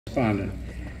correspondent.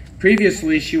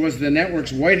 Previously, she was the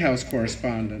network's White House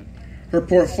correspondent. Her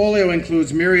portfolio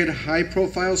includes myriad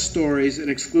high-profile stories and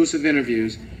exclusive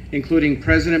interviews, including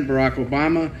President Barack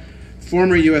Obama,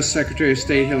 former U.S. Secretary of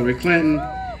State Hillary Clinton,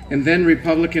 and then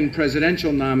Republican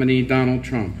presidential nominee Donald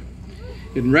Trump.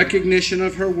 In recognition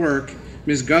of her work,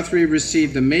 Ms. Guthrie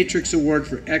received the Matrix Award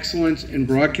for Excellence in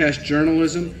Broadcast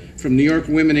Journalism from New York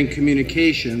Women in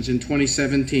Communications in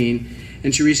 2017,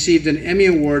 and she received an Emmy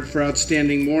Award for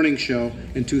Outstanding Morning Show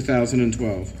in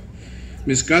 2012.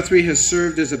 Ms. Guthrie has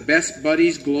served as a Best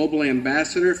Buddies Global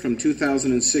Ambassador from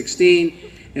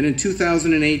 2016, and in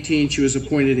 2018 she was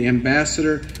appointed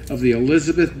Ambassador of the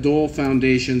Elizabeth Dole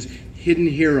Foundation's Hidden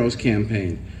Heroes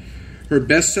campaign. Her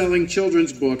best-selling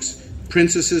children's books,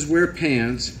 Princesses Wear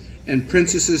Pants and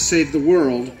Princesses Save the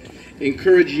World,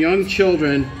 encourage young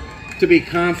children to be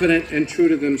confident and true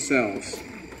to themselves.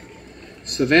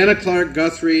 Savannah Clark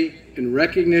Guthrie, in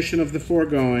recognition of the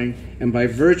foregoing and by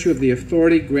virtue of the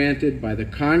authority granted by the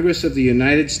Congress of the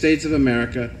United States of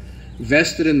America,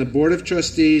 vested in the Board of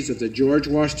Trustees of the George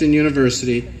Washington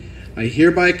University, I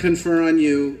hereby confer on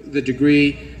you the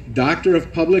degree Doctor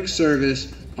of Public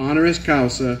Service, honoris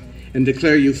causa, and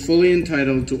declare you fully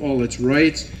entitled to all its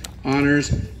rights,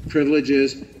 honors,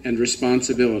 privileges, and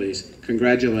responsibilities.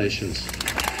 Congratulations.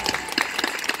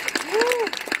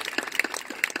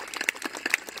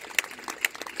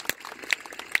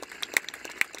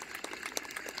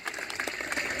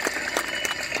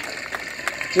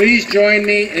 Please join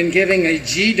me in giving a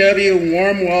GW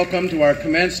warm welcome to our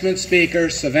commencement speaker,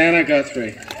 Savannah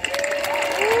Guthrie.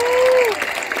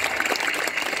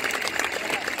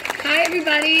 Hi,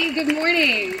 everybody. Good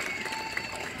morning.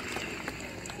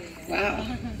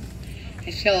 Wow.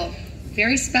 I feel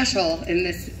very special in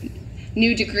this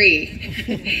new degree.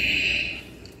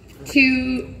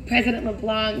 To President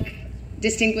LeBlanc,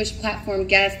 distinguished platform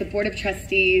guests, the Board of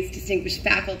Trustees, distinguished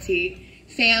faculty,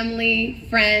 family,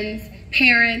 friends,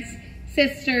 parents,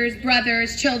 sisters,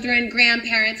 brothers, children,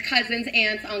 grandparents, cousins,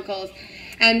 aunts, uncles,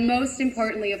 and most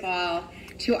importantly of all,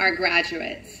 to our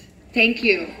graduates. Thank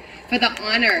you for the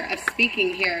honor of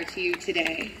speaking here to you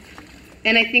today.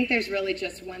 And I think there's really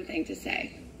just one thing to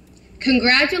say.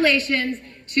 Congratulations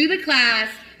to the class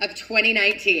of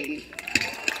 2019.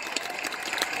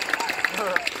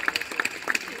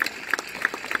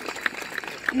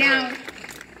 Now,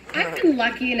 I've been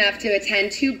lucky enough to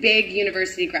attend 2 big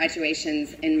university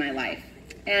graduations in my life.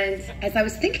 And as I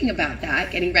was thinking about that,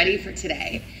 getting ready for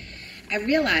today, I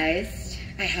realized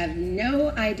I have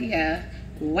no idea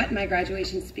what my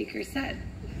graduation speaker said.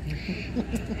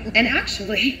 And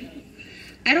actually,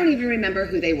 I don't even remember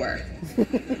who they were.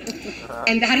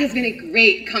 And that has been a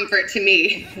great comfort to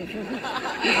me.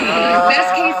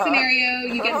 Best case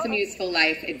scenario, you get some useful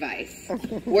life advice.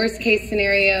 Worst case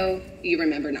scenario, you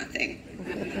remember nothing.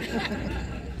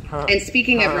 And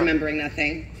speaking of remembering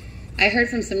nothing, I heard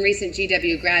from some recent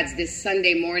GW grads this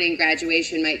Sunday morning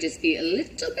graduation might just be a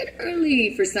little bit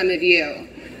early for some of you.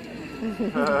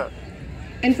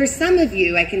 And for some of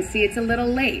you, I can see it's a little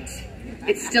late.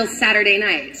 It's still Saturday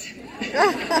night.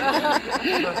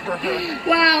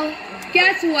 Well,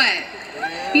 guess what?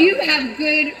 You have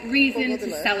good reason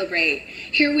to celebrate.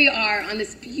 Here we are on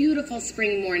this beautiful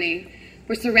spring morning.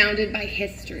 We're surrounded by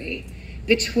history,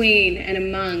 between and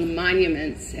among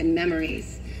monuments and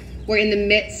memories. We're in the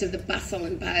midst of the bustle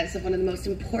and buzz of one of the most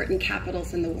important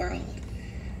capitals in the world.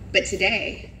 But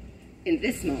today, in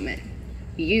this moment,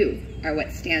 you are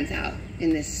what stands out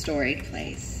in this storied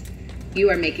place. You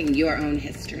are making your own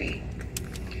history.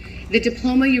 The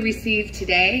diploma you receive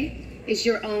today is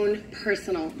your own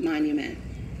personal monument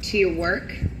to your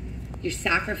work, your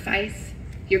sacrifice,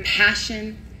 your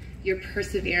passion, your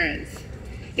perseverance.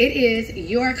 It is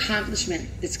your accomplishment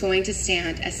that's going to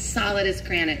stand as solid as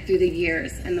granite through the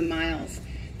years and the miles,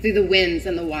 through the winds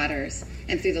and the waters,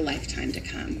 and through the lifetime to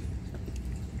come.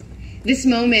 This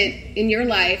moment in your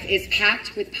life is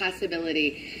packed with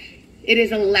possibility. It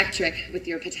is electric with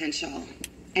your potential.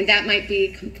 And that might be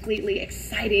completely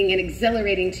exciting and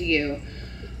exhilarating to you,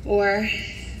 or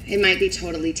it might be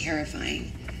totally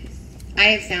terrifying. I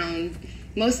have found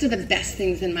most of the best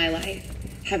things in my life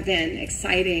have been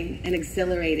exciting and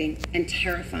exhilarating and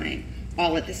terrifying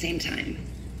all at the same time.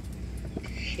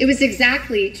 It was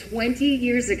exactly 20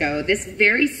 years ago, this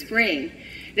very spring,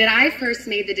 that I first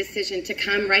made the decision to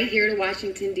come right here to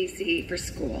Washington, D.C. for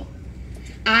school.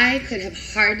 I could have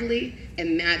hardly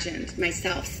imagined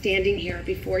myself standing here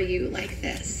before you like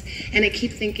this. And I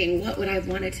keep thinking, what would I have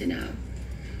wanted to know?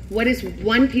 What is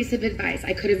one piece of advice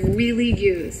I could have really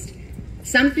used?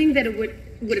 Something that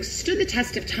would have stood the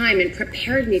test of time and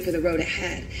prepared me for the road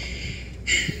ahead.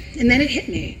 And then it hit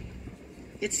me.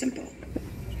 It's simple.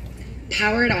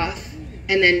 power it off,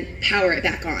 and then power it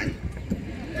back on.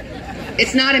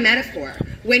 It's not a metaphor.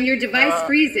 When your device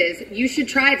freezes, you should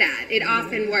try that. It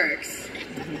often works.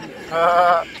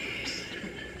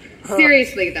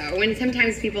 Seriously though, when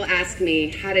sometimes people ask me,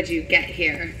 how did you get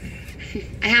here?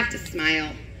 I have to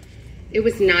smile. It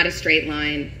was not a straight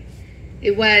line.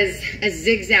 It was a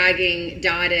zigzagging,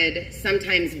 dotted,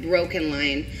 sometimes broken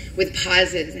line with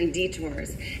pauses and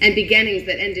detours and beginnings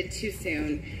that ended too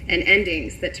soon and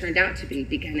endings that turned out to be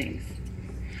beginnings.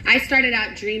 I started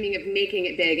out dreaming of making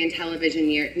it big in television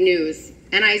news,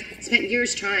 and I spent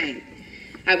years trying.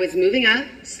 I was moving up,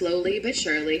 slowly but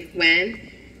surely,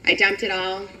 when I dumped it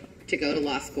all to go to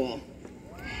law school.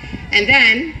 And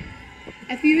then,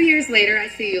 a few years later, I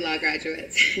see you law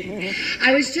graduates.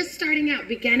 I was just starting out,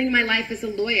 beginning my life as a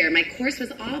lawyer. My course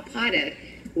was all plotted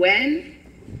when,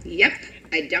 yep,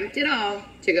 I dumped it all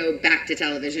to go back to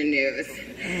television news.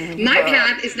 My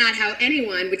path is not how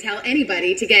anyone would tell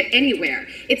anybody to get anywhere.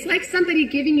 It's like somebody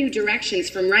giving you directions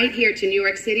from right here to New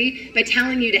York City, but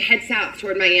telling you to head south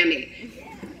toward Miami.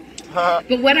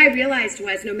 But what I realized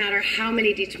was no matter how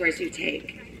many detours you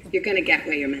take, you're going to get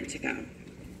where you're meant to go.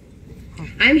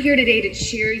 I'm here today to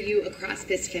cheer you across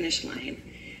this finish line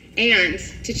and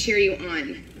to cheer you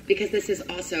on, because this is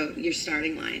also your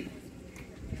starting line.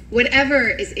 Whatever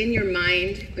is in your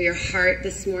mind or your heart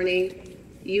this morning,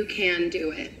 you can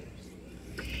do it.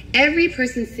 Every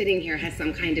person sitting here has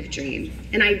some kind of dream,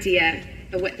 an idea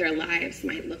of what their lives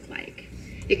might look like.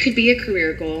 It could be a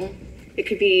career goal. It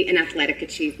could be an athletic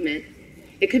achievement.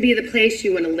 It could be the place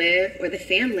you want to live or the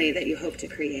family that you hope to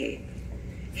create.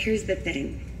 Here's the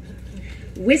thing.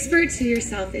 Whisper to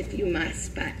yourself if you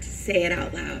must, but say it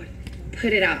out loud.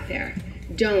 Put it out there.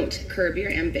 Don't curb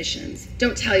your ambitions.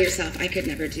 Don't tell yourself, I could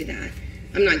never do that.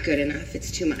 I'm not good enough.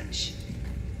 It's too much.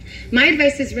 My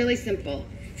advice is really simple.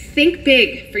 Think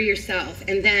big for yourself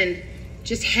and then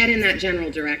just head in that general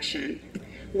direction.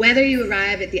 Whether you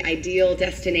arrive at the ideal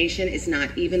destination is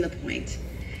not even the point.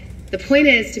 The point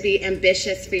is to be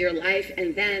ambitious for your life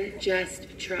and then just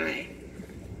try.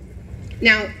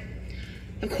 Now,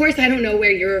 of course, I don't know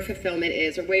where your fulfillment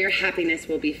is or where your happiness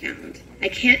will be found. I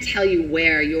can't tell you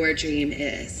where your dream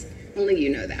is. Only you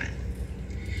know that.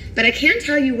 But I can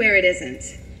tell you where it isn't.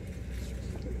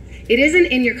 It isn't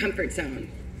in your comfort zone.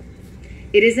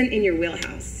 It isn't in your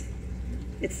wheelhouse.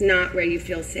 It's not where you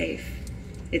feel safe.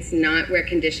 It's not where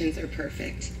conditions are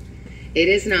perfect. It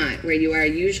is not where you are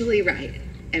usually right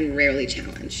and rarely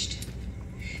challenged.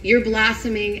 Your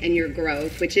blossoming and your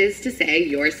growth, which is to say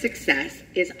your success,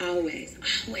 is always,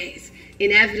 always,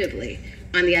 inevitably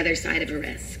on the other side of a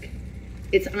risk.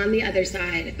 It's on the other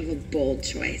side of a bold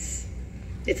choice.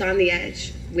 It's on the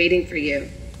edge, waiting for you,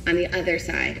 on the other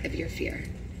side of your fear.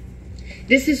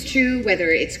 This is true whether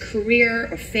it's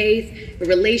career or faith, a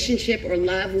relationship or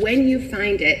love. When you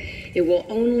find it, it will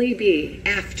only be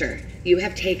after you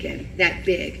have taken that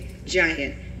big,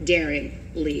 giant,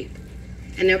 daring leap.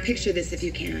 And now picture this if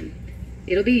you can.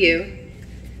 It'll be you,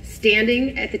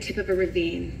 standing at the tip of a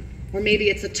ravine, or maybe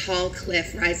it's a tall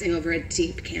cliff rising over a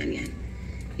deep canyon.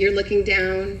 You're looking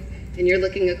down and you're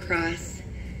looking across.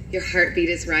 Your heartbeat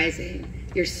is rising.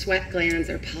 Your sweat glands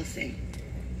are pulsing.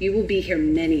 You will be here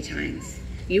many times.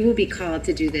 You will be called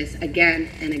to do this again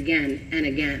and again and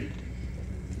again.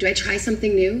 Do I try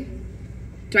something new?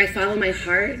 Do I follow my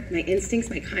heart, my instincts,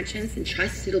 my conscience, and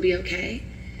trust it'll be okay?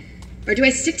 Or do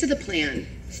I stick to the plan,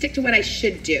 stick to what I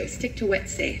should do, stick to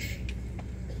what's safe?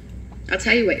 I'll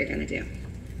tell you what you're going to do.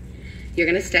 You're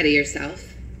going to steady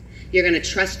yourself. You're going to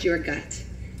trust your gut.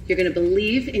 You're going to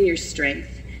believe in your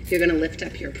strength. You're going to lift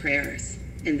up your prayers.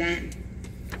 And then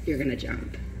you're going to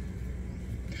jump.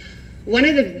 One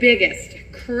of the biggest,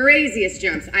 craziest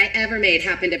jumps I ever made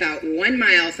happened about 1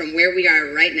 mile from where we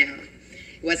are right now.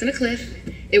 It wasn't a cliff.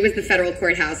 It was the federal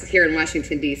courthouse here in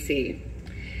Washington, D.C.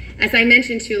 As I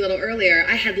mentioned to you a little earlier,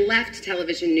 I had left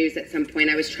television news at some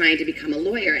point. I was trying to become a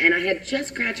lawyer, and I had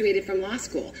just graduated from law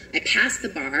school. I passed the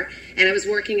bar, and I was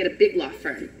working at a big law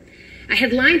firm. I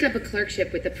had lined up a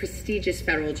clerkship with a prestigious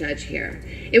federal judge here.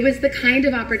 It was the kind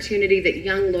of opportunity that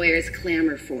young lawyers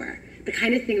clamor for, the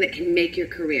kind of thing that can make your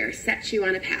career, set you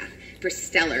on a path for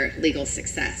stellar legal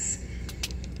success.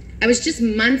 I was just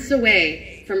months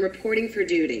away from reporting for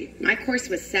duty. My course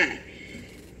was set,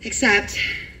 except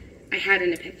I had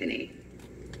an epiphany.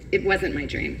 It wasn't my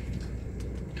dream.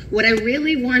 What I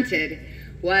really wanted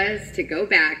was to go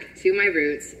back to my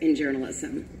roots in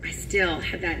journalism. I still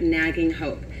had that nagging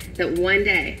hope that one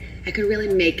day I could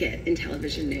really make it in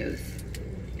television news.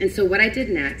 And so what I did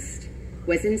next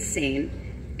was insane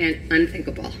and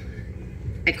unthinkable.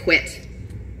 I quit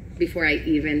before I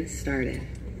even started.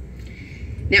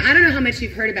 Now, I don't know how much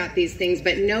you've heard about these things,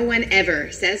 but no one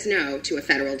ever says no to a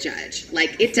federal judge.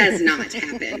 Like, it does not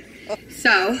happen.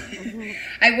 So,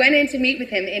 I went in to meet with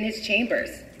him in his chambers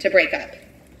to break up.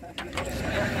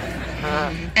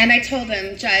 And I told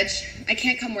him, Judge, I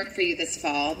can't come work for you this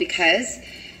fall because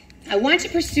I want to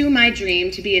pursue my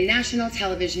dream to be in national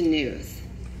television news.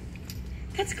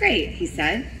 That's great, he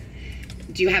said.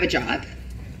 Do you have a job?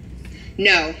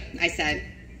 No, I said.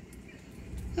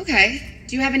 Okay.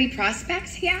 Do you have any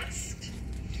prospects, he asked.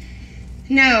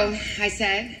 No, I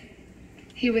said.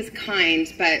 He was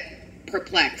kind, but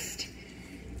perplexed.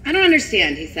 I don't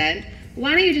understand, he said.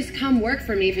 Why don't you just come work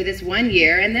for me for this 1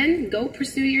 year and then go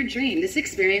pursue your dream? This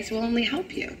experience will only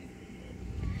help you.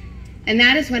 And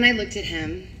that is when I looked at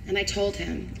him and I told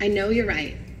him, I know you're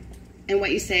right, and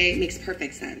what you say makes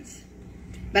perfect sense.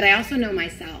 But I also know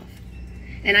myself.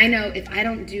 And I know if I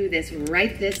don't do this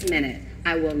right this minute,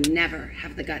 I will never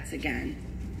have the guts again.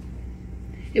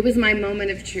 It was my moment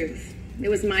of truth. It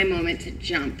was my moment to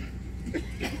jump.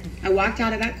 I walked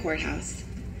out of that courthouse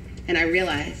and I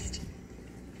realized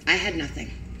I had nothing.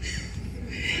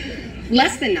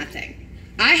 Less than nothing.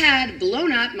 I had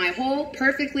blown up my whole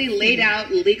perfectly laid out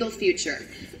legal future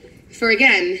for,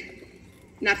 again,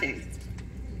 nothing.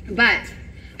 But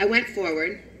I went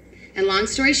forward. And long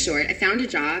story short, I found a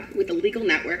job with a legal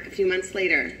network a few months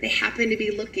later. They happened to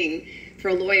be looking for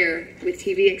a lawyer with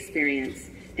TV experience,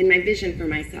 and my vision for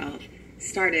myself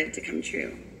started to come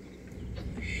true.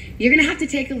 You're gonna have to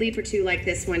take a leap or two like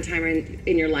this one time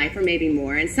in your life, or maybe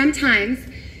more, and sometimes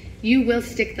you will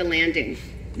stick the landing.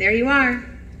 There you are,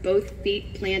 both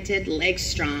feet planted, legs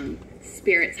strong,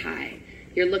 spirits high.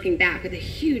 You're looking back with a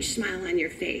huge smile on your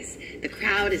face. The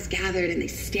crowd is gathered and they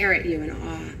stare at you in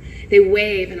awe. They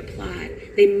wave and applaud.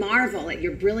 They marvel at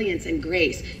your brilliance and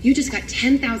grace. You just got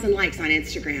 10,000 likes on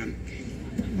Instagram.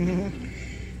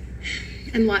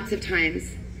 And lots of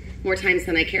times, more times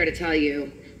than I care to tell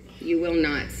you, you will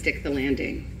not stick the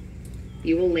landing.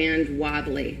 You will land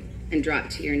wobbly and drop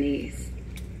to your knees.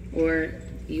 Or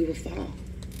you will fall.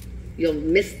 You'll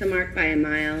miss the mark by a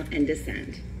mile and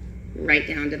descend right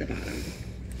down to the bottom.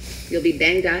 You'll be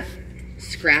banged up,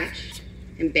 scratched,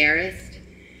 embarrassed,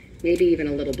 maybe even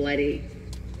a little bloody.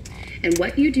 And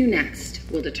what you do next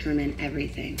will determine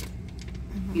everything.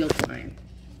 You'll climb.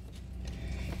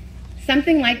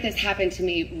 Something like this happened to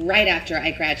me right after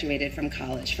I graduated from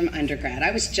college, from undergrad.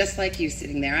 I was just like you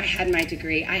sitting there. I had my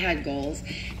degree, I had goals.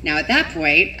 Now at that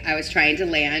point, I was trying to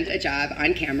land a job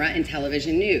on camera in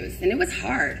television news, and it was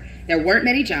hard. There weren't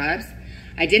many jobs.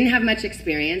 I didn't have much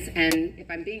experience, and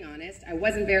if I'm being honest, I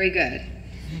wasn't very good.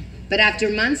 But after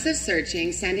months of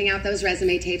searching, sending out those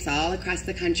resume tapes all across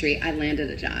the country, I landed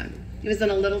a job. It was in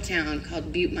a little town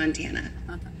called Butte, Montana.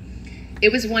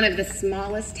 It was one of the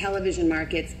smallest television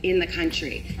markets in the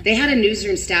country. They had a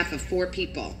newsroom staff of 4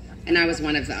 people, and I was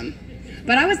one of them.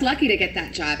 But I was lucky to get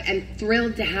that job and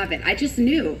thrilled to have it. I just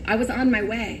knew I was on my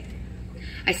way.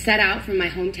 I set out from my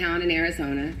hometown in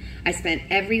Arizona. I spent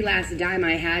every last dime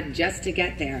I had just to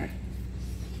get there.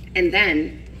 And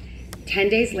then, 10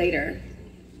 days later,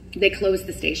 they closed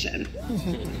the station.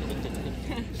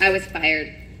 I was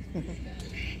fired.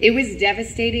 It was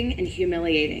devastating and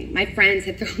humiliating. My friends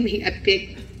had thrown me a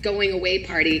big going away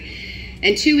party.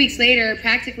 And 2 weeks later,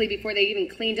 practically before they even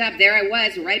cleaned up, there I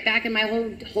was right back in my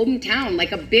hometown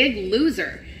like a big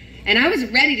loser. And I was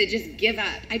ready to just give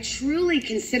up. I truly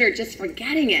considered just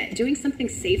forgetting it, doing something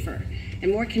safer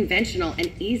and more conventional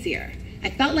and easier.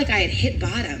 I felt like I had hit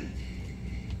bottom.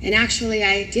 And actually,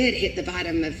 I did hit the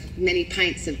bottom of many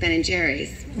pints of Ben &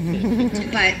 Jerry's.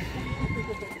 But,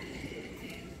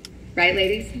 right,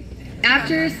 ladies?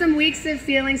 After some weeks of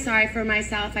feeling sorry for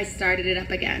myself, I started it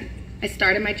up again. I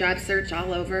started my job search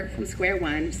all over from square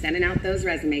one, sending out those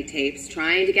resume tapes,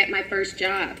 trying to get my first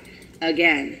job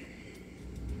again.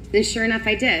 Then sure enough,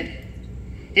 I did.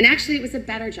 And actually, it was a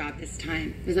better job this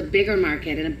time. It was a bigger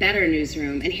market and a better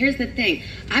newsroom. And here's the thing.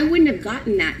 I wouldn't have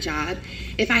gotten that job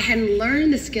if I hadn't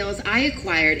learned the skills I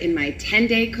acquired in my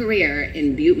 10-day career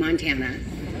in Butte, Montana.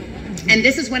 And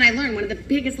this is when I learned one of the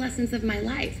biggest lessons of my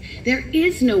life. There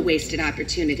is no wasted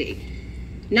opportunity.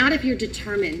 Not if you're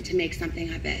determined to make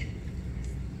something of it.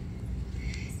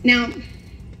 Now,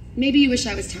 maybe you wish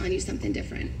I was telling you something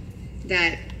different.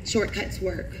 That shortcuts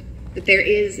work. That there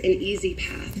is an easy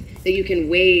path, that you can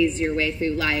waze your way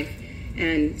through life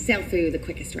and sail through the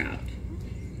quickest route.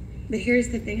 But here's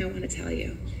the thing I want to tell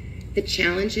you. The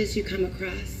challenges you come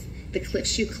across, the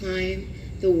cliffs you climb,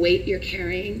 the weight you're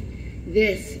carrying,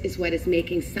 this is what is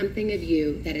making something of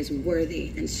you that is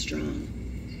worthy and strong.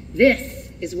 This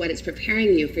is what is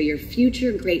preparing you for your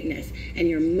future greatness and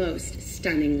your most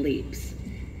stunning leaps.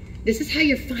 This is how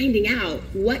you're finding out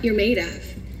what you're made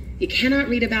of. You cannot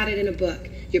read about it in a book.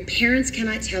 Your parents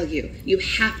cannot tell you. You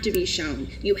have to be shown.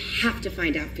 You have to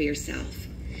find out for yourself.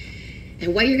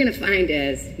 And what you're going to find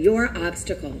is your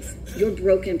obstacles, your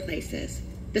broken places,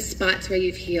 the spots where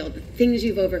you've healed, the things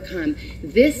you've overcome.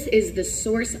 This is the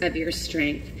source of your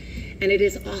strength, and it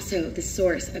is also the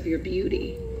source of your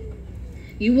beauty.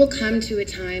 You will come to a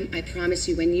time, I promise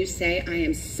you, when you say, I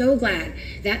am so glad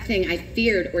that thing I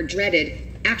feared or dreaded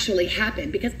actually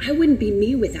happened, because I wouldn't be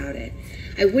me without it.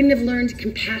 I wouldn't have learned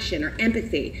compassion or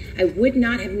empathy. I would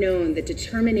not have known the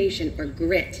determination or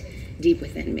grit deep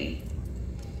within me.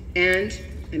 And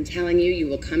I'm telling you, you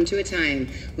will come to a time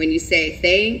when you say,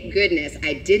 thank goodness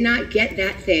I did not get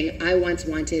that thing I once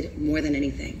wanted more than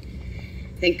anything.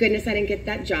 Thank goodness I didn't get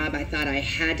that job I thought I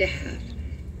had to have.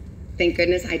 Thank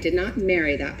goodness I did not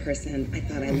marry that person I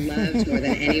thought I loved more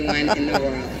than anyone in the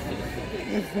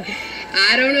world.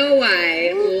 I don't know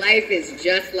why. Life is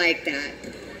just like that.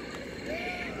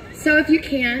 So if you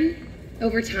can,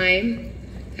 over time,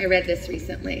 I read this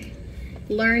recently,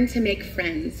 learn to make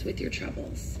friends with your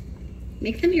troubles.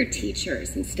 Make them your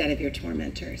teachers instead of your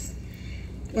tormentors.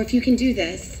 Or if you can do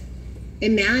this,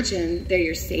 imagine they're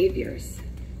your saviors,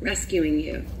 rescuing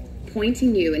you,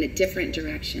 pointing you in a different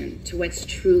direction to what's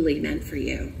truly meant for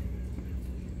you.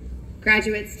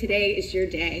 Graduates, today is your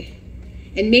day.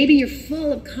 And maybe you're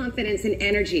full of confidence and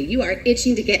energy. You are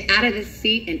itching to get out of this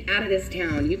seat and out of this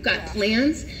town. You've got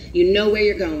plans. You know where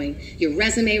you're going. Your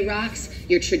resume rocks.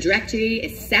 Your trajectory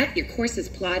is set. Your course is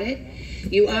plotted.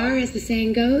 You are, as the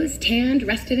saying goes, tanned,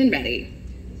 rested, and ready.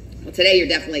 Well, today you're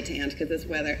definitely tanned because of this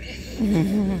weather.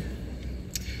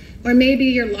 Or maybe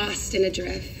you're lost in a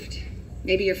drift.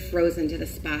 Maybe you're frozen to the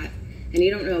spot and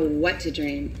you don't know what to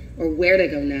dream or where to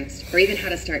go next or even how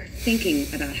to start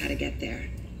thinking about how to get there.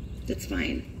 That's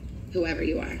fine, whoever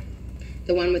you are.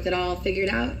 The one with it all figured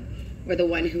out or the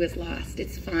one who is lost.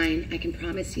 It's fine, I can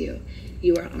promise you.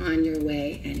 You are on your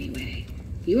way anyway.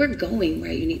 You are going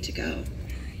where you need to go.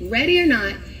 Ready or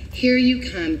not, here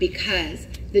you come because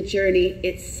the journey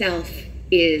itself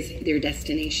is your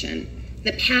destination.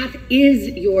 The path is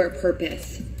your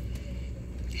purpose.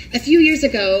 A few years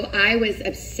ago, I was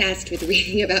obsessed with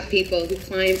reading about people who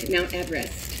climbed Mount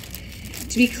Everest.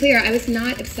 To be clear, I was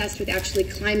not obsessed with actually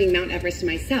climbing Mount Everest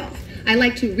myself. I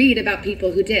like to read about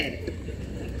people who did.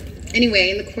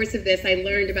 Anyway, in the course of this, I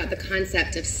learned about the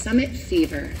concept of summit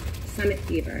fever. Summit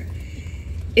fever.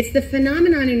 It's the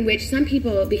phenomenon in which some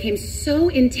people became so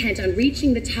intent on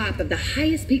reaching the top of the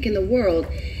highest peak in the world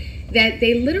that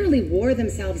they literally wore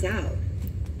themselves out.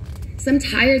 Some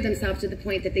tired themselves to the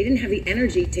point that they didn't have the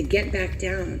energy to get back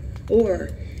down,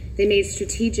 or they made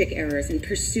strategic errors in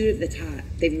pursuit of the top.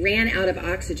 They ran out of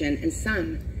oxygen, and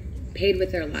some paid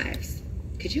with their lives.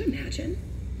 Could you imagine?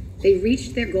 They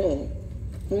reached their goal,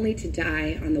 only to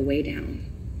die on the way down.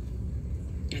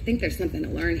 I think there's something to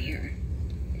learn here.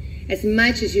 As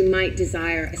much as you might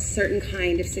desire a certain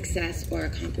kind of success or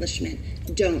accomplishment,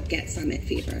 don't get summit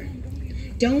fever.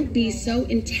 Don't be so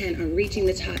intent on reaching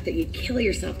the top that you kill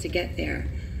yourself to get there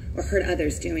or hurt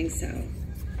others doing so.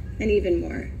 And even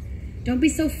more, don't be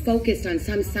so focused on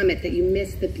some summit that you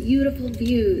miss the beautiful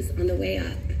views on the way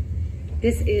up.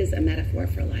 This is a metaphor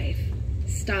for life.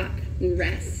 Stop and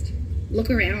rest. Look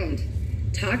around.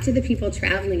 Talk to the people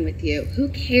traveling with you. Who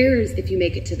cares if you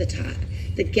make it to the top?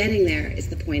 The getting there is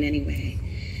the point anyway.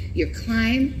 Your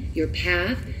climb, your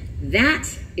path, that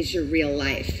is your real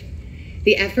life.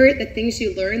 The effort, the things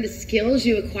you learn, the skills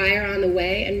you acquire on the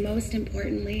way, and most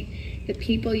importantly, the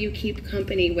people you keep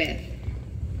company with.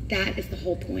 That is the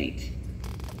whole point.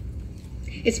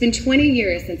 It's been 20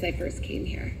 years since I first came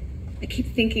here. I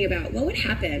keep thinking about what would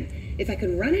happen if I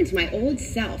could run into my old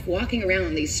self walking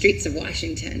around these streets of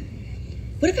Washington.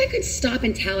 What if I could stop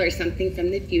and tell her something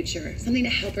from the future, something to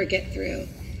help her get through?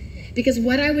 Because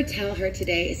what I would tell her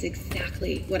today is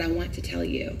exactly what I want to tell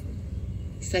you,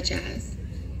 such as,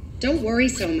 don't worry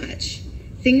so much.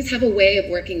 Things have a way of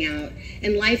working out,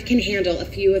 and life can handle a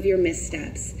few of your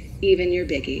missteps, even your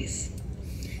biggies.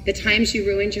 The times you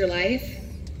ruined your life,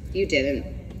 you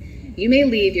didn't. You may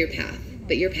leave your path,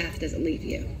 but your path doesn't leave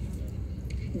you.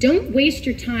 Don't waste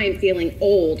your time feeling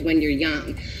old when you're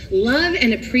young. Love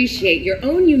and appreciate your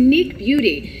own unique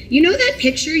beauty. You know that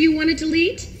picture you want to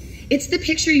delete? It's the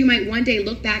picture you might one day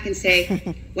look back and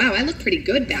say, wow, I looked pretty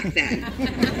good back then.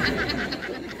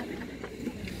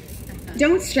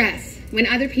 Don't stress when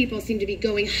other people seem to be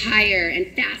going higher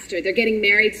and faster. They're getting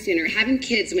married sooner, having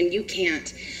kids when you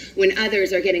can't. When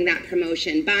others are getting that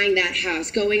promotion, buying that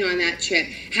house, going on that trip,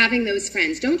 having those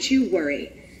friends. Don't you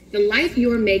worry. The life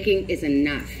you're making is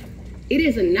enough. It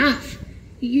is enough.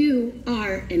 You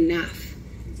are enough.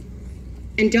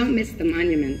 And don't miss the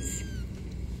monuments.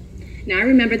 Now, I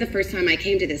remember the first time I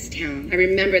came to this town. I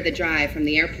remember the drive from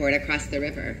the airport across the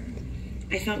river.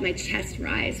 I felt my chest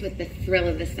rise with the thrill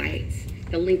of the sights,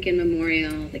 the Lincoln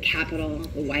Memorial, the Capitol,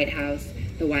 the White House,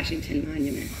 the Washington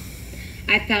Monument.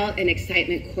 I felt an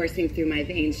excitement coursing through my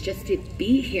veins just to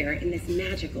be here in this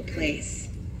magical place.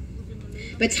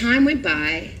 But time went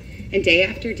by, and day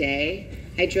after day,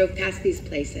 I drove past these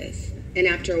places, and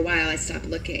after a while, I stopped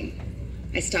looking.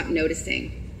 I stopped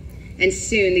noticing. And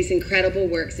soon, these incredible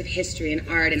works of history and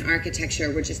art and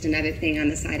architecture were just another thing on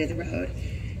the side of the road.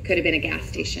 Could have been a gas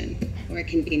station or a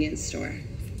convenience store.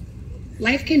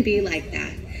 Life can be like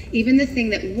that. Even the thing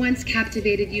that once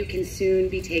captivated you can soon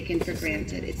be taken for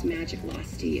granted. It's magic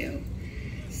lost to you.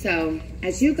 So,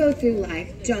 as you go through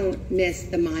life, don't miss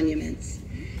the monuments.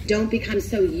 Don't become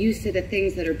so used to the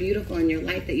things that are beautiful in your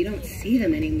life that you don't see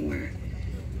them anymore.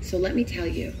 So let me tell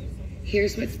you,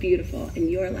 here's what's beautiful in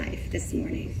your life this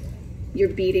morning. Your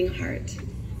beating heart,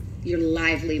 your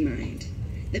lively mind,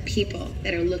 the people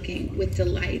that are looking with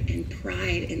delight and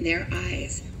pride in their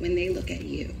eyes when they look at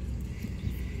you.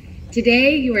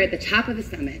 Today, you are at the top of a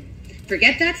summit.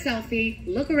 Forget that selfie,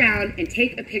 look around, and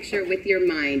take a picture with your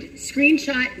mind.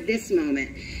 Screenshot this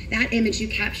moment. That image you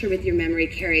capture with your memory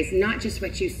carries not just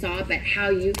what you saw, but how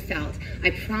you felt.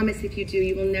 I promise if you do,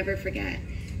 you will never forget.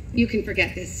 You can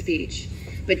forget this speech,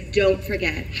 but don't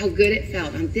forget how good it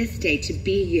felt on this day to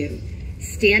be you,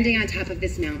 standing on top of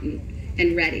this mountain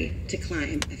and ready to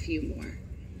climb a few more.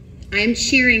 I am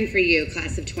cheering for you,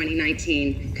 class of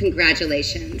 2019.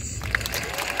 Congratulations.